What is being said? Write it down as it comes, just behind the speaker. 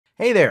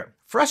Hey there!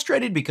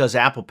 Frustrated because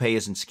Apple Pay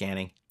isn't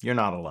scanning? You're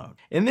not alone.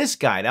 In this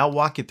guide, I'll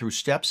walk you through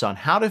steps on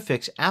how to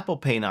fix Apple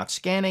Pay not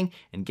scanning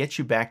and get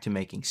you back to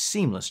making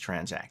seamless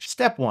transactions.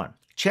 Step 1.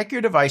 Check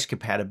your device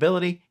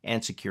compatibility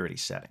and security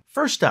settings.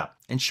 First up,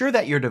 ensure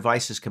that your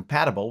device is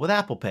compatible with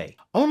Apple Pay.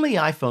 Only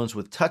iPhones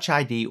with Touch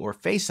ID or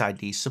Face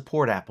ID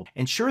support Apple.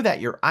 Ensure that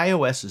your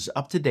iOS is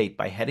up to date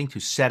by heading to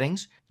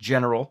Settings,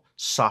 General,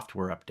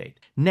 Software Update.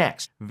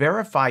 Next,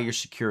 verify your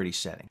security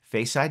setting.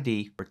 Face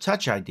ID or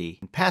Touch ID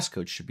and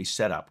passcode should be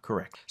set up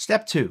correctly.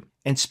 Step 2.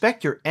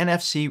 Inspect your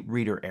NFC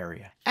reader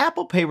area.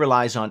 Apple Pay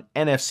relies on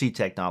NFC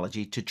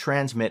technology to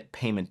transmit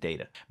payment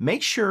data.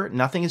 Make sure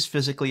nothing is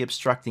physically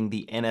obstructing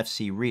the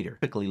NFC reader,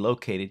 typically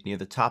located near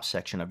the top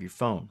section of your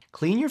phone.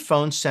 Clean your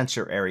phone's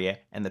sensor area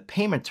and the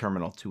payment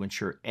terminal to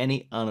ensure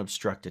any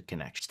unobstructed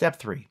connection. Step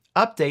 3.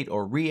 Update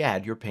or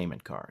re-add your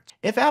payment cards.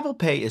 If Apple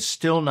Pay is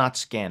still not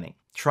scanning,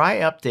 try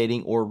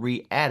updating or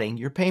re-adding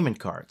your payment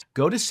cards.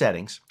 Go to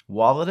Settings,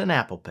 Wallet and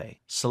Apple Pay.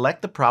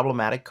 Select the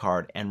problematic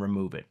card and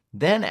remove it.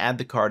 Then add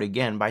the card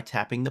again by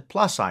tapping the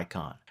plus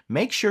icon.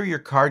 Make sure your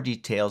card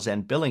details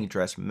and billing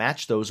address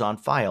match those on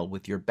file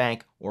with your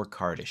bank or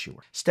card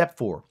issuer. Step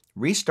 4.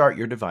 Restart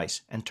your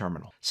device and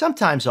terminal.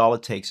 Sometimes all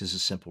it takes is a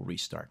simple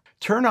restart.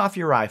 Turn off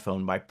your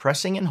iPhone by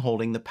pressing and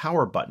holding the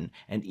power button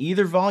and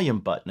either volume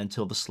button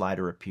until the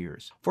slider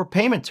appears. For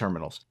payment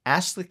terminals,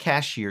 ask the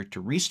cashier to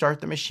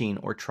restart the machine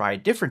or try a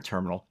different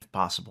terminal if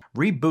possible.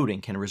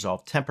 Rebooting can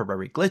resolve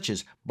temporary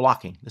glitches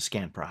blocking the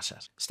scan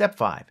process. Step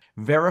 5.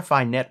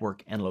 Verify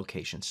network and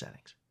location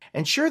settings.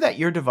 Ensure that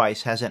your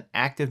device has an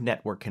active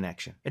network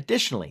connection.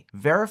 Additionally,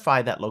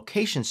 verify that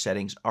location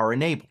settings are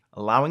enabled,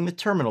 allowing the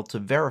terminal to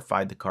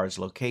verify the card's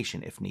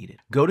location if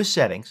needed. Go to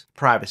Settings,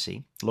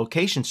 Privacy,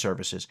 Location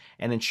Services,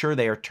 and ensure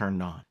they are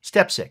turned on.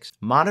 Step 6.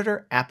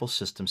 Monitor Apple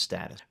System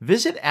Status.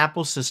 Visit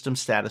Apple System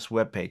Status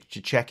webpage to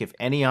check if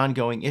any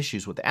ongoing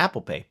issues with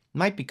Apple Pay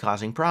might be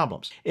causing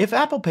problems. If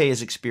Apple Pay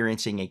is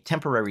experiencing a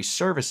temporary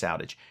service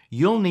outage,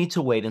 you'll need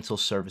to wait until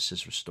service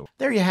is restored.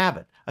 There you have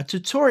it, a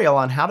tutorial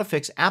on how to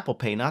fix Apple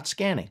Pay not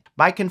scanning.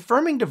 By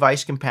confirming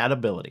device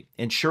compatibility,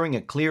 ensuring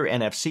a clear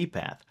NFC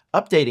path,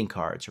 updating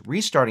cards,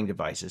 restarting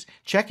devices,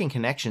 checking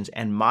connections,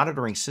 and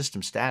monitoring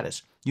system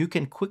status, you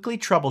can quickly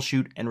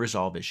troubleshoot and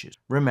resolve issues.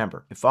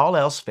 Remember, if all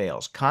else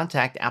fails,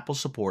 contact Apple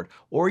support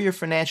or your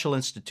financial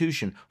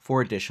institution for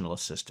additional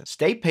assistance.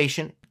 Stay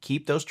patient,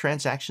 keep those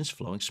transactions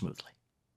flowing smoothly.